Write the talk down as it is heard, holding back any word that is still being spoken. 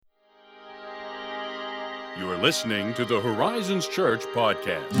You are listening to the Horizons Church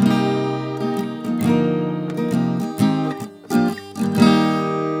podcast.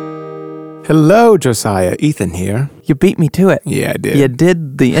 Hello, Josiah. Ethan here. You beat me to it. Yeah, I did. You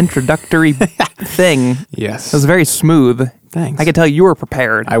did the introductory thing. Yes. It was very smooth. Thanks. I could tell you were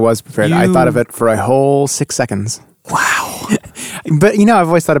prepared. I was prepared. I thought of it for a whole 6 seconds. Wow. But, I've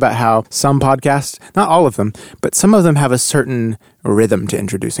always thought about how some podcasts, not all of them, but some of them have a certain rhythm to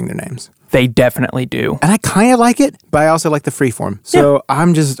introducing their names. They definitely do. And I kind of like it, but I also like the freeform. So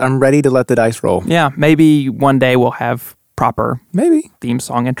I'm ready to let the dice roll. Yeah, maybe one day we'll have proper theme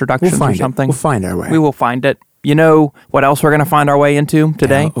song introductions or something. We'll find our way. We will find it. You know what else we're going to find our way into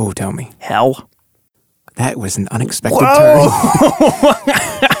today? Tell me. Hell. That was an unexpected turn.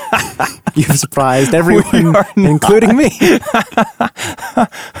 You've surprised everyone, including me.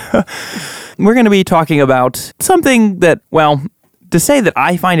 We're going to be talking about something that, to say that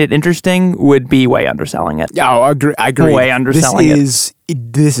I find it interesting would be way underselling it. Yeah, I agree. Way underselling it.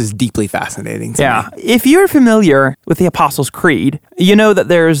 This is deeply fascinating to me. If you're familiar with the Apostles' Creed, you know that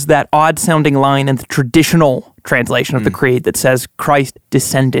there's that odd-sounding line in the traditional translation of the Creed that says Christ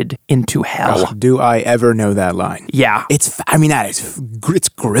descended into hell. Oh, do I ever know that line? Yeah. It's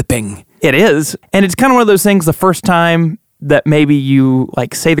gripping. It is. And it's kind of one of those things, the first time that maybe you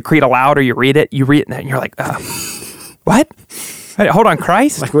say the Creed aloud or you read it and you're like, what? Hey, hold on,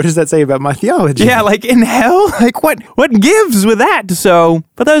 Christ? What does that say about my theology? Yeah, in hell? What gives with that? So,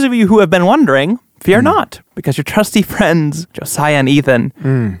 for those of you who have been wondering, fear not, because your trusty friends, Josiah and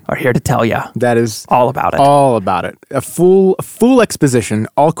Ethan, are here to tell you. That is all about it. All about it. A full exposition,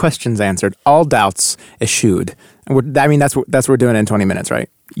 all questions answered, all doubts eschewed. That's what we're doing in 20 minutes, right?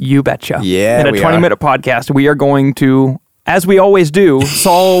 You betcha. Yeah, in a 20-minute podcast, we are going to, as we always do,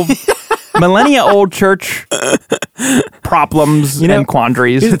 solve millennia-old church problems and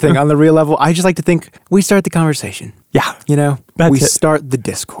quandaries. Here's the thing, on the real level, I just like to think we start the conversation. Yeah. We start the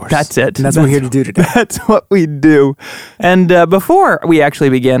discourse. That's it. And that's what we're here to do today. That's what we do. And before we actually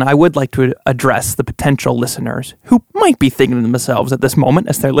begin, I would like to address the potential listeners who might be thinking to themselves at this moment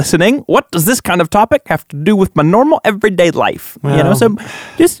as they're listening, what does this kind of topic have to do with my normal everyday life? Well, so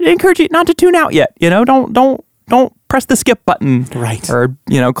just encourage you not to tune out yet. Don't press the skip button. Right. Or,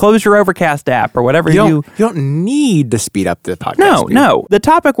 close your Overcast app or whatever you don't need to speed up the podcast. No. The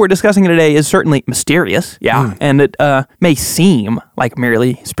topic we're discussing today is certainly mysterious. Yeah. And it may seem like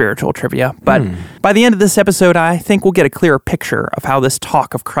merely spiritual trivia. But by the end of this episode, I think we'll get a clearer picture of how this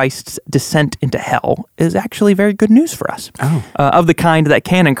talk of Christ's descent into hell is actually very good news for us. Of the kind that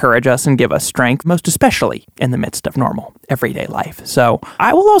can encourage us and give us strength, most especially in the midst of normal everyday life. So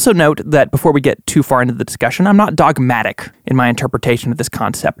I will also note that before we get too far into the discussion, I'm not dogmatic in my interpretation of this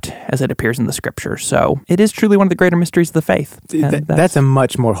concept as it appears in the scriptures. So it is truly one of the greater mysteries of the faith. That's a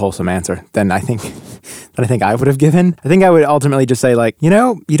much more wholesome answer than I think I would have given. I think I would ultimately just say you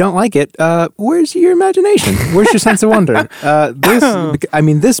don't like it. Where's your imagination? Where's your sense of wonder?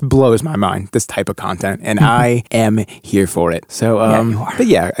 This blows my mind, this type of content, and I am here for it. So, but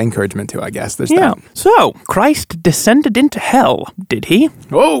encouragement too, I guess. There's that. So, Christ descended into hell, did he?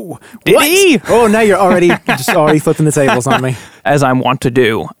 Oh, did he? Oh, now you're already flipping the tables on me. As I want to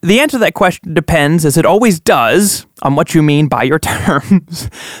do. The answer to that question depends, as it always does, on what you mean by your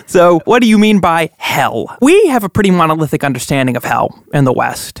terms. So, what do you mean by hell? We have a pretty monolithic understanding of hell in the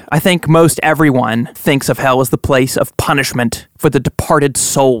West. I think most everyone thinks of hell as the place of punishment for the departed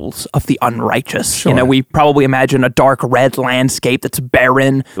souls of the unrighteous. Sure. We probably imagine a dark red landscape that's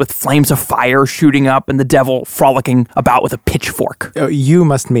barren, with flames of fire shooting up and the devil frolicking about with a pitchfork. Oh, you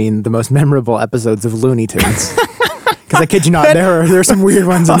must mean the most memorable episodes of Looney Tunes. Because I kid you not, there are some weird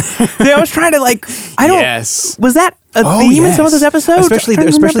ones in there. I was trying to Yes. Was that a theme in some of those episodes?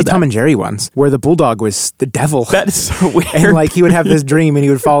 Especially Tom and Jerry ones, where the bulldog was the devil. That is so weird. And he would have this dream and he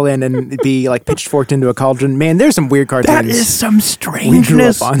would fall in and be pitchforked into a cauldron. Man, there's some weird cartoons. That is some strangeness. We grew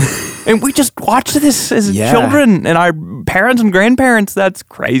up on. And we just watched this as children and our parents and grandparents. That's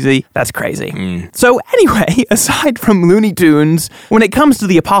crazy. So anyway, aside from Looney Tunes, when it comes to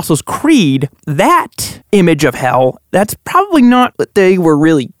the Apostles' Creed, that image of hell, that's probably not what they were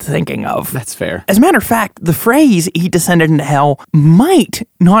really thinking of. That's fair. As a matter of fact, the phrase he descended into hell might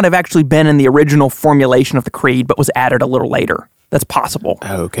not have actually been in the original formulation of the creed, but was added a little later. That's possible.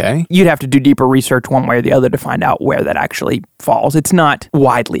 Okay. You'd have to do deeper research one way or the other to find out where that actually falls. It's not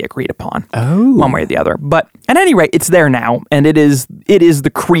widely agreed upon one way or the other. But at any rate, it's there now, and it is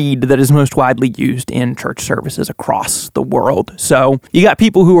the creed that is most widely used in church services across the world. So you got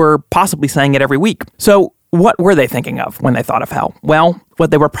people who are possibly saying it every week. So what were they thinking of when they thought of hell? Well, what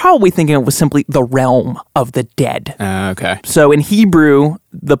they were probably thinking of was simply the realm of the dead. Okay. So in Hebrew,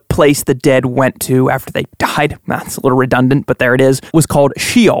 the place the dead went to after they died, that's a little redundant, but there it is, was called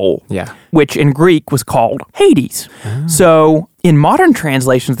Sheol, Yeah. which in Greek was called Hades. So in modern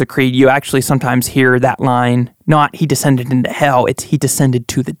translations of the Creed, you actually sometimes hear that line, not he descended into hell, it's he descended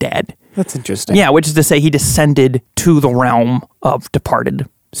to the dead. That's interesting. Yeah, which is to say he descended to the realm of departed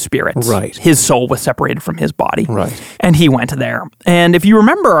spirits. Right. His soul was separated from his body. Right. And he went there. And if you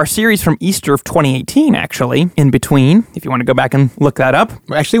remember our series from Easter of 2018, actually, in between, if you want to go back and look that up.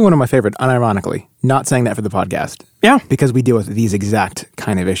 Actually, one of my favorite, unironically. Not saying that for the podcast. Yeah. Because we deal with these exact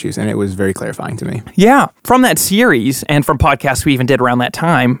kind of issues, and it was very clarifying to me. Yeah. From that series and from podcasts we even did around that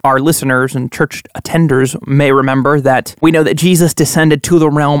time, our listeners and church attenders may remember that we know that Jesus descended to the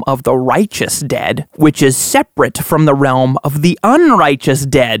realm of the righteous dead, which is separate from the realm of the unrighteous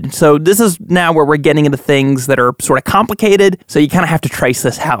dead. So this is now where we're getting into things that are sort of complicated, so you kind of have to trace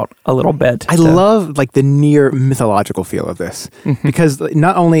this out a little bit. I love like the near mythological feel of this, because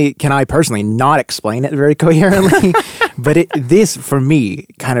not only can I personally not explain it very coherently, but this for me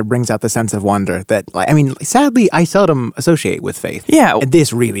kind of brings out the sense of wonder that, like, I mean, sadly, I seldom associate with faith. Yeah. And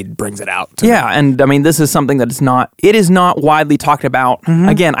this really brings it out to me. Yeah, and I mean, this is something that is not widely talked about.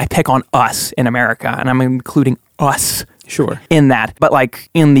 Again, I pick on us in America, and I'm including us Sure. in that. But like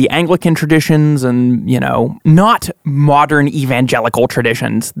in the Anglican traditions and, not modern evangelical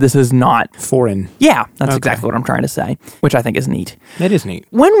traditions, this is not Foreign. Yeah, that's exactly what I'm trying to say, which I think is neat. That is neat.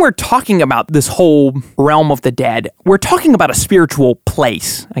 When we're talking about this whole realm of the dead, we're talking about a spiritual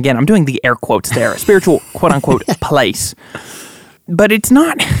place. Again, I'm doing the air quotes there, a spiritual quote-unquote place. But it's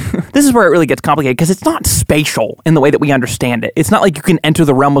not, this is where it really gets complicated, because it's not spatial in the way that we understand it. It's not like you can enter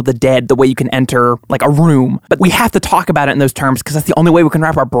the realm of the dead the way you can enter like a room. But we have to talk about it in those terms, because that's the only way we can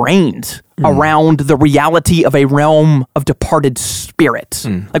wrap our brains around the reality of a realm of departed spirits.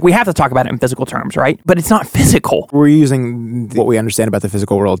 Like, we have to talk about it in physical terms, right? But it's not physical. We're using what we understand about the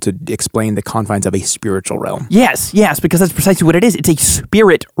physical world to explain the confines of a spiritual realm. Yes, because that's precisely what it is. It's a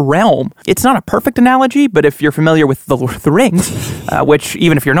spirit realm. It's not a perfect analogy, but if you're familiar with the Lord of the Rings, which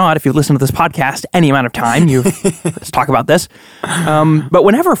even if you're not, if you've listened to this podcast any amount of time, let's talk about this. But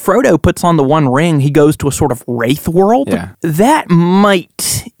whenever Frodo puts on the One Ring, he goes to a sort of wraith world. Yeah. That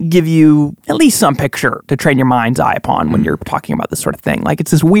might give you at least some picture to train your mind's eye upon when you're talking about this sort of thing. Like,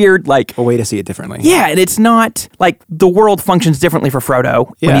 it's this weird, like... A way to see it differently. Yeah, and it's not, like, the world functions differently for Frodo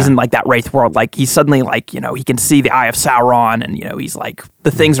when Yeah. he's in, like, that wraith world. Like, he's suddenly, like, he can see the Eye of Sauron, and, he's, like,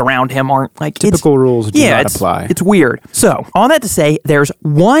 the things around him aren't, like... Typical rules do not apply. It's weird. So, all that to say, there's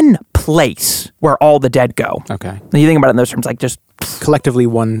one place where all the dead go. Okay. Now, you think about it in those terms, like, just... Collectively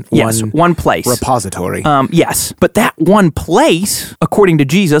one place. repository. Yes. But that one place, according to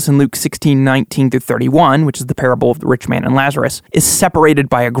Jesus in Luke 16:19-31, which is the parable of the rich man and Lazarus, is separated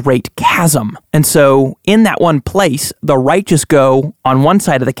by a great chasm. And so in that one place, the righteous go on one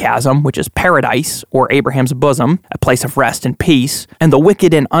side of the chasm, which is paradise, or Abraham's bosom, a place of rest and peace. And the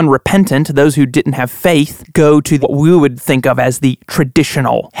wicked and unrepentant, those who didn't have faith, go to what we would think of as the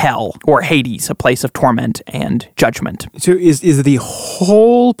traditional hell, or Hades, a place of torment and judgment. So is the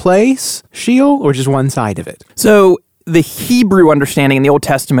whole place Sheol, or just one side of it? So the Hebrew understanding in the Old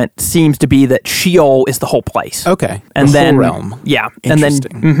Testament seems to be that Sheol is the whole place. Okay. And the then whole realm. Yeah.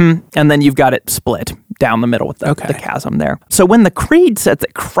 Interesting. And then you've got it split down the middle with the chasm there. So when the Creed says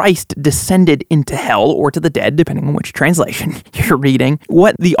that Christ descended into hell or to the dead, depending on which translation you're reading,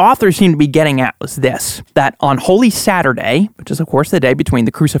 what the authors seem to be getting at was this, that on Holy Saturday, which is of course the day between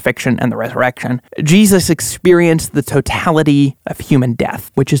the crucifixion and the resurrection, Jesus experienced the totality of human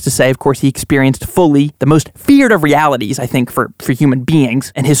death, which is to say, of course, he experienced fully the most feared of realities, I think, for human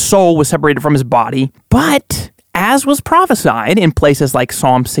beings, and his soul was separated from his body. But as was prophesied in places like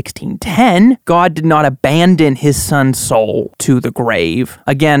Psalm 16:10, God did not abandon his son's soul to the grave.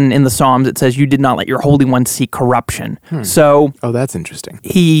 Again, in the Psalms, it says, you did not let your Holy One see corruption. So... Oh, that's interesting.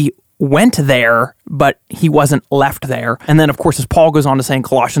 He went there, but he wasn't left there. And then, of course, as Paul goes on to say in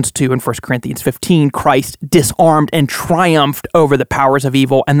Colossians 2 and 1 Corinthians 15, Christ disarmed and triumphed over the powers of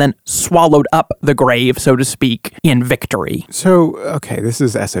evil and then swallowed up the grave, so to speak, in victory. So, okay, this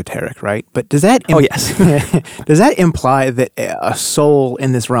is esoteric, right? But does that... Oh, yes. Does that imply that a soul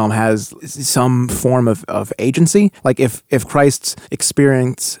in this realm has some form of agency? Like if Christ's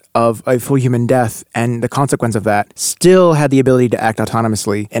experience of a full human death and the consequence of that still had the ability to act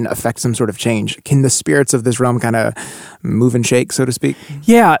autonomously and affect some sort of change, can seen the spirits of this realm kind of move and shake, so to speak?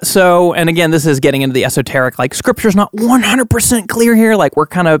 Yeah. So, and again, this is getting into the esoteric, like scripture's not 100% clear here. Like we're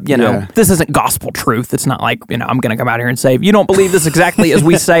kind of, this isn't gospel truth. It's not like, I'm going to come out here and say, if you don't believe this exactly as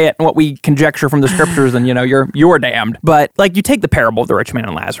we say it and what we conjecture from the scriptures, then, you're damned. But like you take the parable of the rich man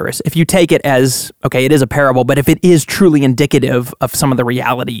and Lazarus, if you take it as, okay, it is a parable, but if it is truly indicative of some of the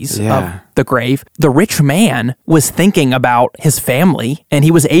realities of the grave, the rich man was thinking about his family, and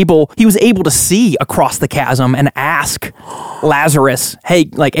he was able to see across the chasm and ask Lazarus, hey,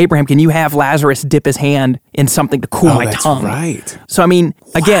 like Abraham, can you have Lazarus dip his hand in something to cool my tongue? Right. So I mean,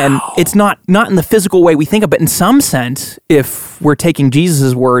 again, it's not in the physical way we think of it. In some sense, if we're taking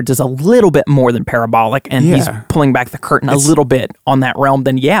Jesus' words as a little bit more than parabolic, and he's pulling back the curtain a little bit on that realm,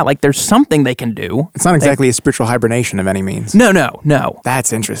 then like there's something they can do. It's not exactly a spiritual hibernation of any means. No.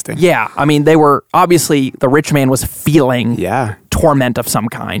 That's interesting. Yeah, I mean, they were obviously, the rich man was feeling torment of some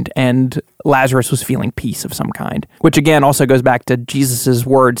kind, and Lazarus was feeling peace of some kind, which again also goes back to Jesus'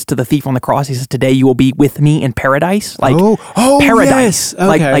 words to the thief on the cross. He says, today you will be with me in paradise. Like, paradise. Yes.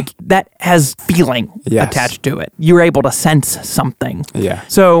 Okay. Like that has feeling attached to it. You're able to sense something. Yeah.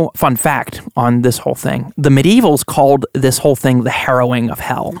 So, fun fact on this whole thing. The medievals called this whole thing the harrowing of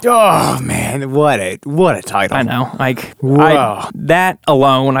hell. Oh, man. What a title. I know. Like, whoa. That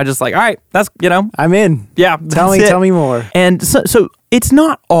alone, I just like, all right, that's, I'm in. Yeah. Tell me more. And so it's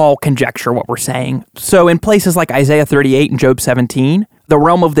not all conjecture what we're saying. So in places like Isaiah 38 and Job 17, the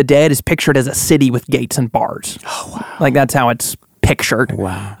realm of the dead is pictured as a city with gates and bars. Oh, wow. Like that's how it's pictured.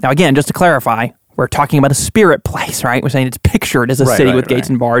 Wow. Now again, just to clarify, we're talking about a spirit place, right? We're saying it's pictured as a city with gates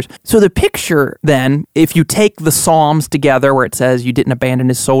and bars. So the picture then, if you take the Psalms together where it says you didn't abandon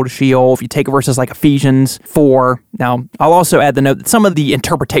his soul to Sheol, if you take verses like Ephesians 4, now I'll also add the note that some of the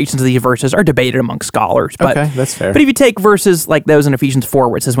interpretations of these verses are debated among scholars. But, okay, that's fair. But if you take verses like those in Ephesians 4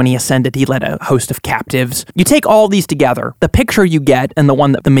 where it says when he ascended, he led a host of captives, you take all these together, the picture you get, and the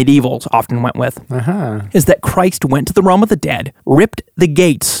one that the medievals often went with, is that Christ went to the realm of the dead, ripped the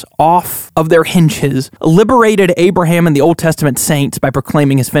gates off of their hinges, liberated Abraham and the Old Testament saints by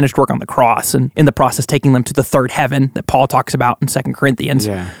proclaiming his finished work on the cross, and in the process taking them to the third heaven that Paul talks about in 2 Corinthians,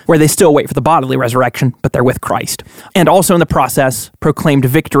 where they still wait for the bodily resurrection, but they're with Christ. And also in the process proclaimed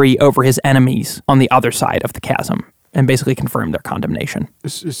victory over his enemies on the other side of the chasm, and basically confirmed their condemnation.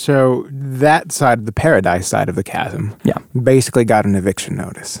 So that side, the paradise side of the chasm, basically got an eviction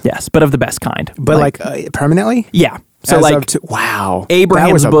notice. Yes, but of the best kind. But like permanently? Yeah. So As like, of wow,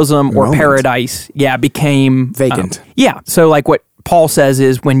 Abraham's bosom or moment. paradise, became vacant. So like what Paul says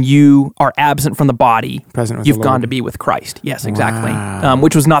is when you are absent from the body, you've gone to be with Christ. Yes, exactly. Wow.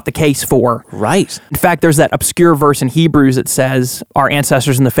 Which was not the case for. Right. In fact, there's that obscure verse in Hebrews that says our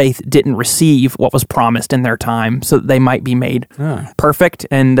ancestors in the faith didn't receive what was promised in their time so that they might be made perfect.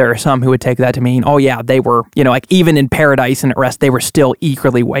 And there are some who would take that to mean, they were, like even in paradise and at rest, they were still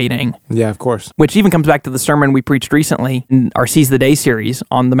eagerly waiting. Yeah, of course. Which even comes back to the sermon we preached recently in our Seize the Day series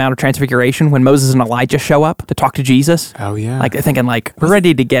on the Mount of Transfiguration when Moses and Elijah show up to talk to Jesus. Oh, yeah. Like they're thinking like, we're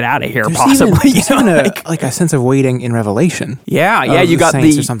ready to get out of here, There's possibly. Even a sense of waiting in Revelation. Yeah, you got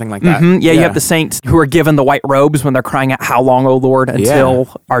saints or something like that. You have the saints who are given the white robes when they're crying out, "How long, O Lord,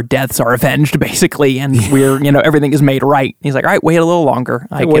 until our deaths are avenged?" Basically, and we're everything is made right. He's like, all right, wait a little longer.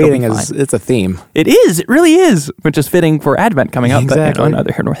 Like, waiting it's a theme. It is. It really is, which is fitting for Advent coming up. Exactly. But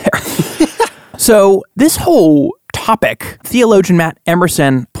neither here nor there. So this whole topic, theologian Matt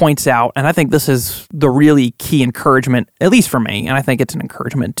Emerson points out, and I think this is the really key encouragement, at least for me, and I think it's an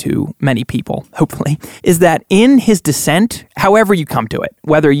encouragement to many people, hopefully, is that in his descent, however you come to it,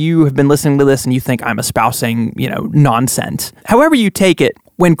 whether you have been listening to this and you think I'm espousing, nonsense, however you take it,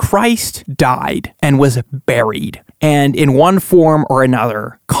 when Christ died and was buried, and in one form or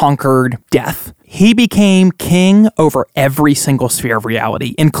another conquered death, he became king over every single sphere of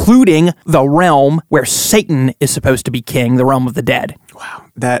reality, including the realm where Satan is supposed to be king, the realm of the dead. Wow.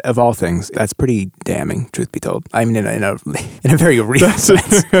 That, of all things, that's pretty damning, truth be told. I mean, in a very real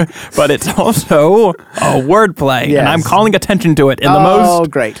sense. But it's also a wordplay, and I'm calling attention to it in the most... Oh,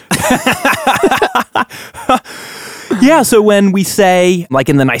 great. Yeah, so when we say, like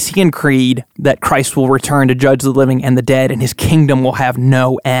in the Nicene Creed, that Christ will return to judge the living and the dead and his kingdom will have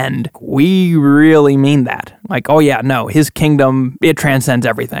no end, we really mean that. Like, his kingdom, it transcends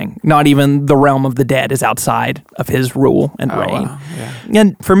everything. Not even the realm of the dead is outside of his rule and reign. Wow. Yeah.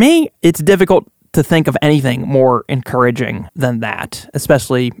 And for me, it's difficult to think of anything more encouraging than that,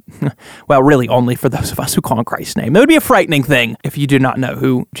 especially, well, really only for those of us who call on Christ's name. It would be a frightening thing if you do not know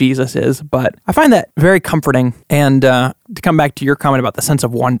who Jesus is, but I find that very comforting. And to come back to your comment about the sense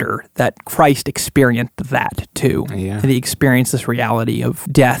of wonder, that Christ experienced that too. Yeah. And he experienced this reality of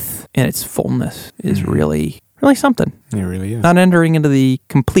death in its fullness is really something. It really is. Not entering into the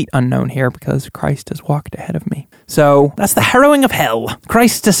complete unknown here because Christ has walked ahead of me. So that's the harrowing of hell.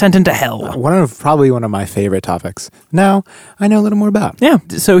 Christ's descent into hell. Probably one of my favorite topics. Now, I know a little more about. Yeah.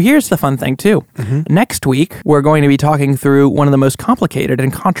 So here's the fun thing, too. Next week, we're going to be talking through one of the most complicated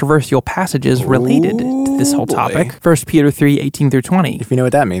and controversial passages related to this whole topic. 1 Peter 3, 18 through 20. If you know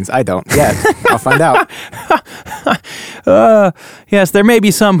what that means, I don't yet. I'll find out. Yes, there may be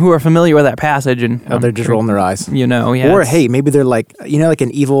some who are familiar with that passage. And They're just rolling their eyes. You know, yeah. Or, hey, maybe they're like, like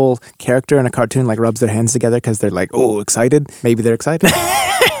an evil character in a cartoon like rubs their hands together because they're like, oh, excited. Maybe they're excited.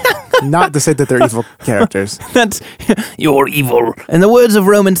 Not to say that they're evil characters. That's, you're evil. In the words of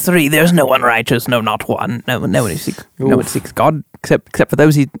Romans 3, there's no one righteous, no, not one. No one seeks God except for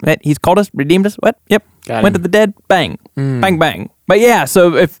those he's called us, redeemed us. What? Yep. Went to the dead. Bang. Bang, bang. But yeah,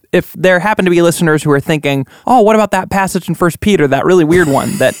 so if there happen to be listeners who are thinking, oh, what about that passage in 1 Peter, that really weird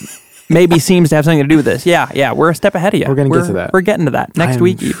one that maybe seems to have something to do with this. Yeah, we're a step ahead of you. We're going to get to that. We're getting to that next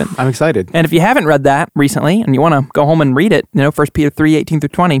week even. I'm excited. And if you haven't read that recently and you want to go home and read it, 1 Peter 3, 18 through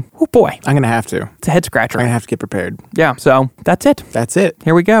 20, oh boy. I'm going to have to. It's a head scratcher. I'm going to have to get prepared. Yeah, so that's it. That's it.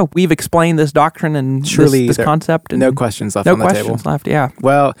 Here we go. We've explained this doctrine and Surely this concept. And no questions left on the table. No questions left, yeah.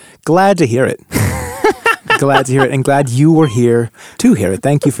 Well, glad to hear it. Glad to hear it, and glad you were here to hear it.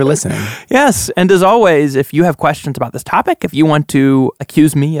 Thank you for listening. Yes, and as always, if you have questions about this topic, if you want to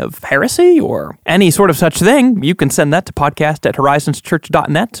accuse me of heresy or any sort of such thing, you can send that to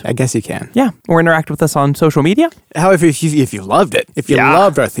podcast@horizonschurch.net. I guess you can. Yeah, or interact with us on social media. However, if you loved it, if you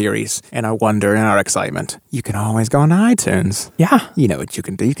loved our theories and our wonder and our excitement, you can always go on iTunes. Yeah. You know what you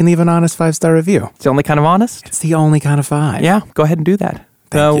can do. You can leave an honest 5-star review. It's the only kind of honest. It's the only kind of 5. Yeah, go ahead and do that.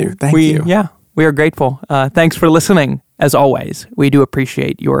 Thank you. Yeah. We are grateful. Thanks for listening. As always, we do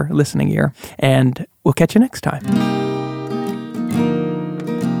appreciate your listening ear, and we'll catch you next time.